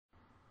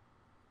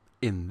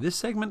In this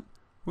segment,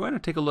 we're going to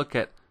take a look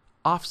at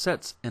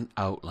offsets and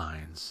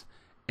outlines.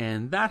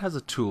 And that has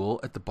a tool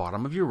at the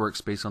bottom of your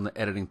workspace on the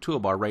editing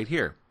toolbar right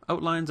here,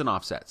 outlines and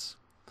offsets.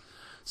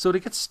 So to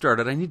get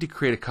started, I need to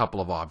create a couple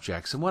of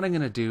objects. And what I'm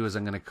going to do is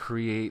I'm going to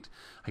create,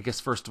 I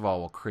guess first of all,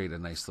 we'll create a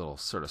nice little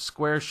sort of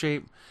square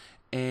shape.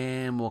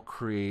 And we'll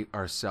create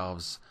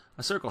ourselves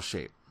a circle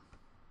shape.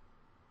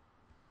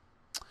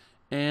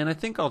 And I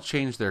think I'll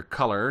change their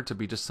color to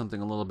be just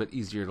something a little bit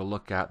easier to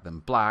look at than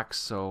black.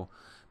 So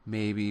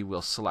maybe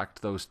we'll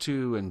select those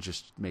two and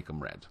just make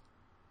them red.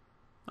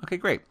 Okay,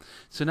 great.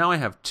 So now I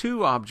have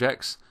two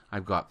objects.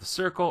 I've got the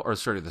circle, or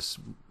sorry, the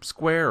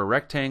square or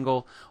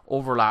rectangle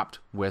overlapped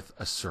with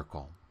a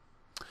circle.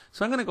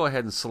 So I'm going to go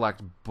ahead and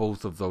select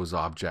both of those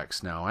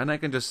objects now. And I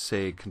can just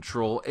say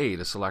Control A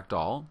to select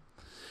all.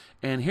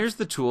 And here's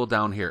the tool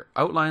down here,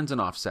 outlines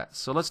and offsets.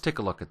 So let's take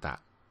a look at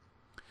that.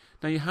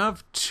 Now you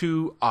have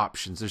two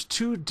options. There's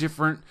two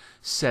different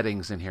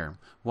settings in here.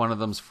 One of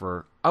them's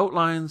for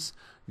outlines,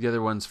 the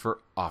other one's for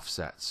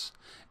offsets.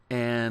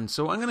 And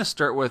so I'm going to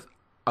start with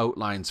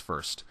outlines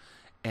first.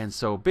 And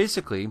so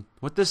basically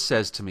what this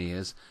says to me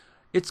is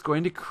it's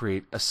going to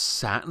create a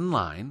satin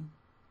line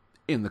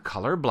in the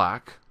color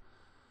black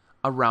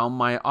around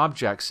my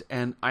objects,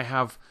 and I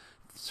have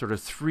sort of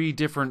three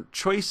different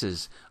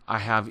choices. I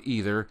have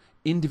either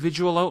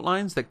individual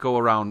outlines that go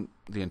around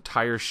the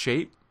entire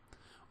shape,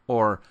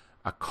 or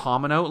a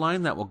common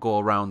outline that will go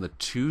around the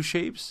two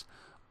shapes,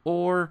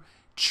 or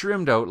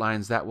trimmed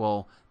outlines that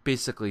will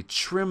basically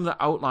trim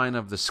the outline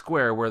of the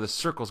square where the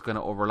circle is going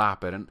to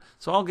overlap it. And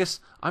so I'm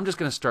just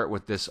going to start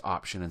with this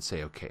option and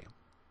say OK.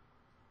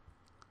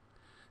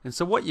 And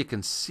so what you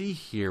can see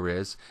here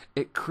is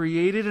it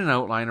created an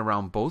outline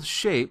around both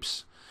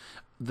shapes.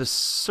 The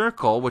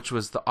circle, which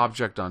was the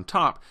object on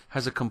top,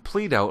 has a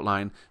complete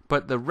outline,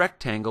 but the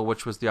rectangle,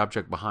 which was the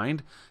object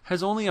behind,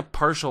 has only a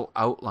partial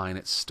outline.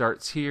 It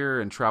starts here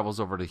and travels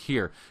over to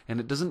here, and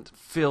it doesn't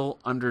fill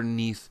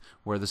underneath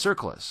where the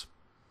circle is.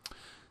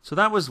 So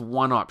that was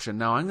one option.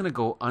 Now I'm going to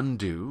go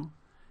undo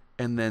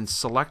and then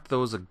select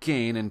those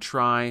again and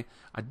try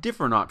a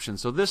different option.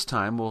 So this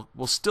time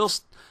we'll still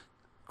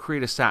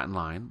create a satin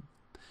line,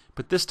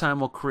 but this time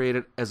we'll create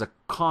it as a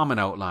common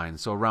outline,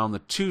 so around the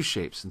two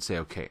shapes, and say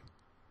OK.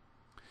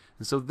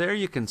 And so there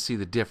you can see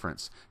the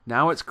difference.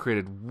 Now it's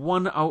created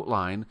one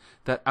outline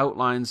that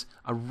outlines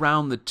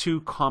around the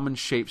two common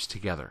shapes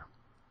together.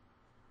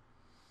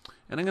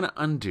 And I'm going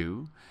to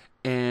undo,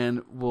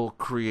 and we'll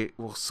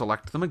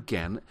select them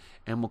again,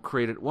 and we'll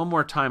create it one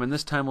more time, and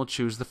this time we'll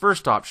choose the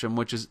first option,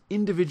 which is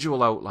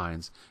individual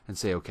outlines, and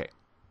say OK.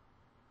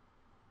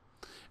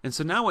 And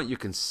so now what you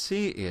can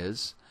see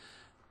is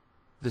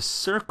the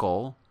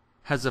circle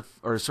has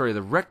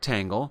the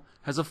rectangle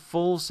has a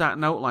full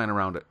satin outline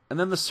around it, and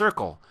then the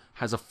circle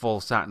has a full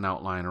satin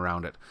outline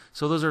around it.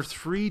 So those are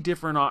three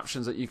different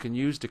options that you can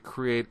use to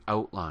create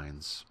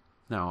outlines.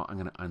 Now I'm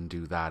going to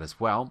undo that as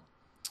well,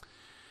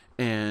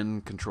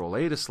 and Control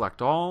A to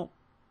select all,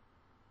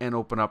 and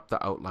open up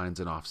the outlines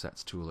and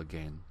offsets tool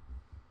again.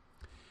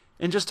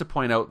 And just to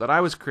point out that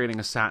I was creating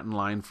a satin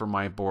line for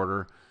my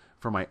border,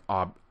 for my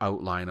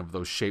outline of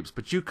those shapes,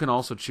 but you can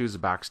also choose a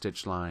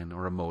backstitch line,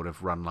 or a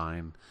motif run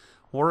line,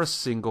 or a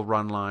single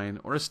run line,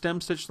 or a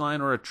stem stitch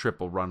line, or a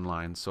triple run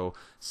line. So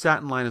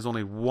satin line is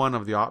only one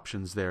of the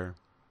options there.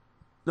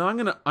 Now I'm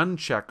going to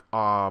uncheck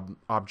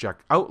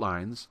object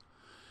outlines,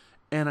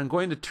 and I'm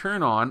going to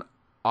turn on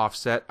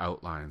offset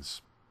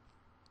outlines.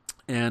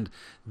 And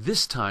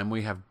this time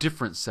we have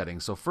different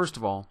settings. So first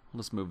of all,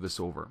 let's move this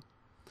over.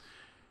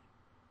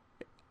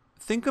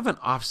 Think of an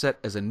offset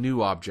as a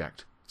new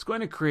object. It's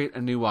going to create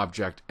a new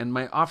object, and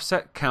my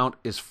offset count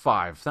is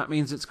 5. That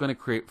means it's going to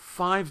create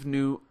 5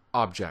 new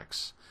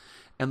objects,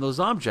 and those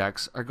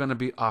objects are going to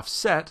be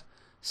offset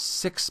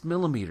 6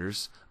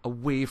 millimeters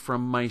away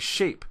from my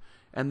shape,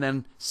 and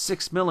then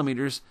 6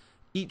 millimeters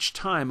each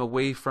time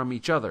away from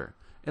each other.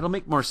 It'll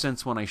make more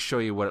sense when I show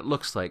you what it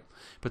looks like,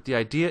 but the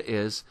idea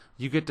is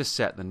you get to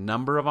set the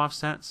number of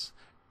offsets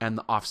and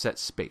the offset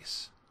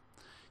space.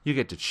 You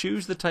get to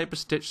choose the type of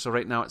stitch, so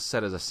right now it's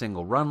set as a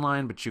single run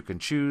line, but you can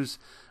choose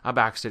a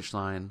backstitch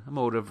line, a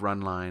motif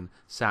run line,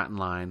 satin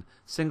line,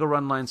 single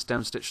run line,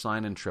 stem stitch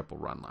line, and triple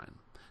run line.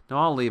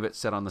 Now I'll leave it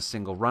set on the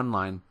single run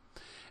line.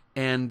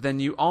 And then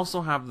you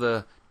also have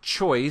the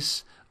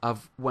choice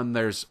of, when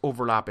there's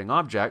overlapping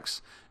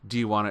objects, do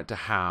you want it to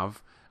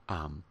have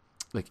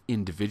like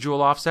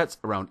individual offsets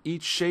around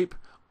each shape,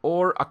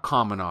 or a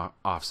common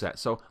offset?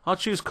 So I'll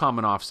choose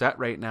common offset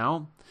right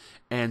now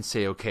and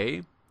say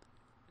OK.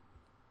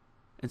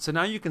 And so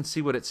now you can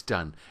see what it's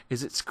done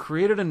is it's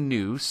created a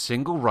new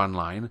single run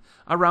line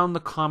around the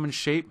common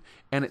shape,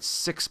 and it's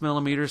 6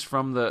 millimeters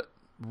from the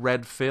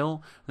red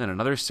fill, then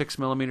another 6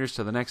 millimeters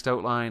to the next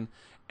outline,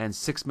 and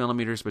 6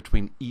 millimeters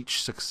between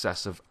each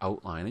successive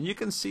outline. And you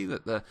can see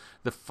that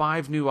the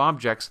 5 new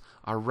objects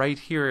are right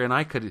here, and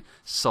I could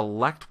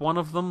select one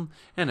of them,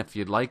 and if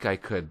you'd like I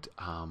could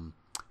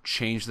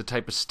change the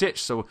type of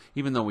stitch. So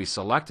even though we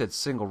selected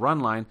single run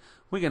line,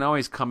 we can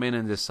always come in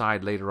and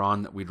decide later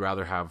on that we'd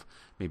rather have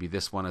maybe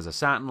this one as a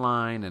satin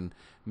line, and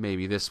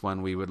maybe this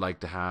one we would like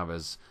to have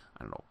as,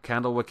 I don't know,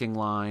 candle wicking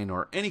line,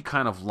 or any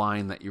kind of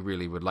line that you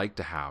really would like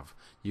to have,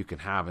 you can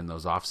have in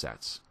those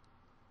offsets.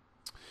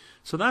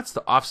 So that's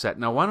the offset.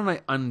 Now why don't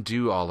I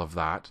undo all of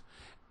that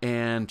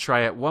and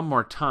try it one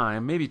more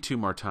time, maybe two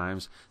more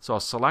times. So I'll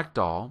select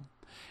all,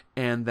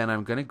 and then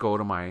I'm going to go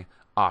to my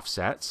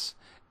offsets.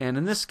 And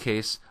in this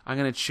case, I'm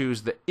going to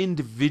choose the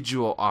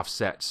individual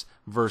offsets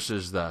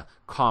versus the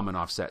common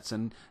offsets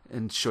and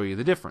show you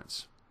the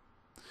difference.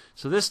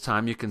 So this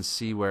time you can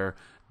see where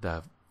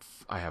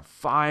I have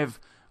 5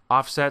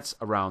 offsets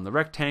around the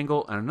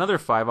rectangle and another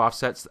 5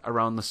 offsets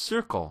around the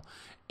circle.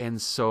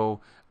 And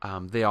so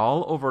they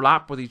all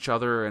overlap with each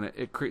other, and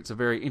it creates a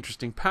very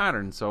interesting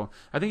pattern. So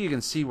I think you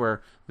can see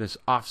where this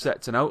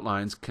offsets and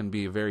outlines can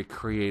be a very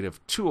creative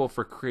tool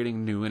for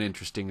creating new and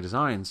interesting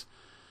designs.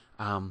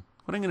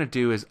 What I'm going to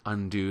do is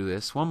undo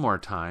this one more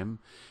time,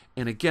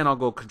 and again I'll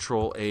go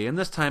Control A, and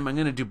this time I'm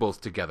going to do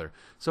both together.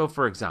 So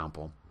for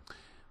example,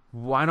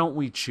 why don't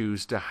we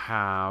choose to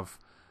have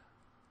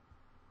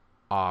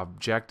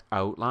object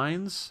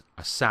outlines,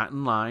 a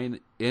satin line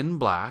in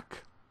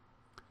black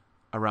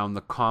around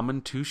the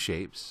common 2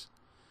 shapes,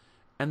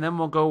 and then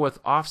we'll go with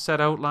offset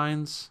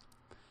outlines,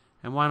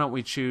 and why don't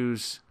we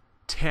choose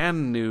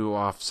 10 new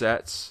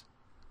offsets,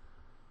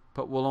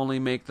 but we'll only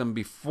make them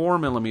be 4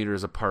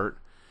 millimeters apart,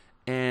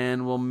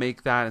 and we'll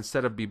make that,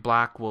 instead of be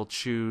black, we'll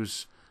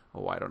choose,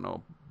 oh, I don't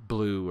know,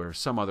 blue or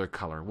some other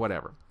color,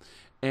 whatever.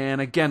 And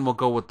again, we'll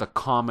go with the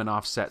common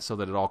offset so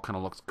that it all kind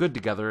of looks good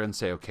together, and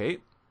say OK.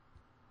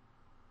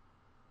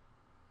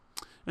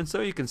 And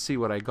so you can see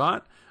what I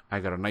got.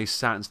 I got a nice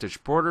satin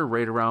stitch border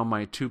right around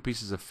my 2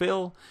 pieces of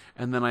fill,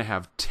 and then I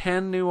have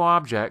 10 new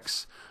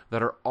objects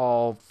that are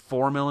all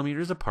 4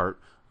 millimeters apart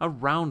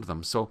around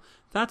them. So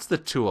that's the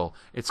tool.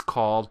 It's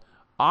called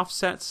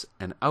offsets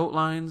and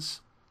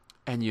outlines,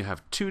 and you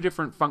have 2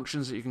 different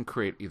functions that you can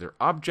create, either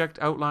object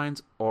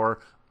outlines or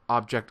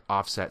object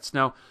offsets.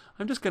 Now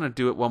I'm just going to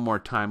do it one more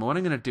time. What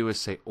I'm going to do is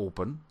say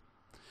open,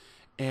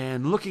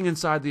 and looking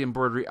inside the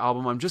embroidery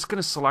album, I'm just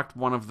going to select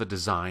one of the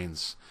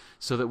designs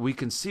so that we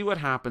can see what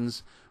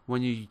happens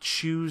when you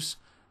choose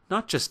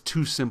not just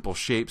 2 simple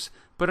shapes,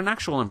 but an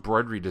actual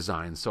embroidery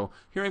design. So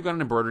here I've got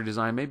an embroidery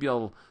design. Maybe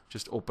I'll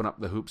just open up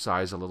the hoop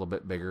size a little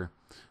bit bigger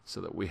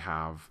so that we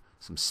have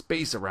some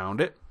space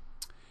around it.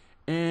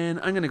 And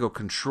I'm going to go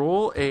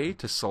Control A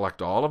to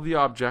select all of the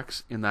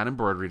objects in that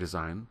embroidery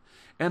design.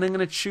 And I'm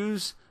going to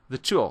choose the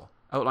tool,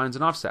 Outlines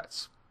and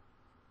Offsets.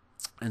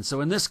 And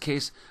so in this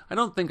case, I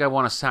don't think I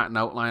want a satin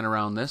outline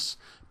around this,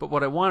 but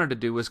what I wanted to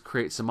do was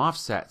create some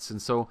offsets.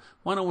 And so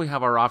why don't we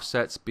have our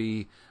offsets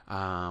be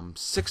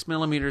 6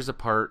 millimeters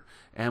apart,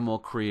 and we'll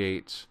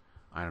create,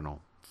 I don't know,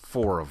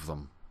 4 of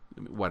them.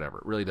 Whatever,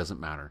 it really doesn't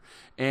matter.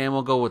 And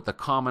we'll go with the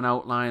common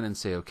outline and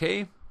say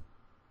OK.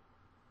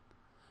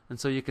 And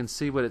so you can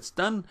see what it's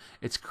done.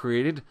 It's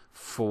created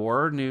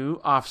 4 new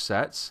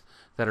offsets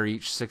that are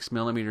each 6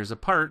 millimeters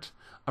apart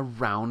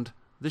around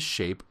the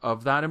shape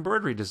of that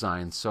embroidery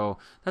design. So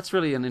that's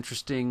really an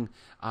interesting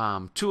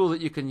tool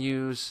that you can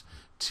use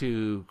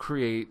to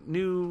create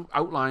new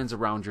outlines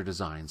around your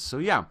designs. So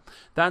yeah,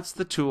 that's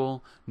the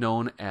tool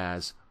known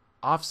as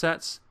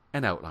offsets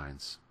and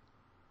outlines.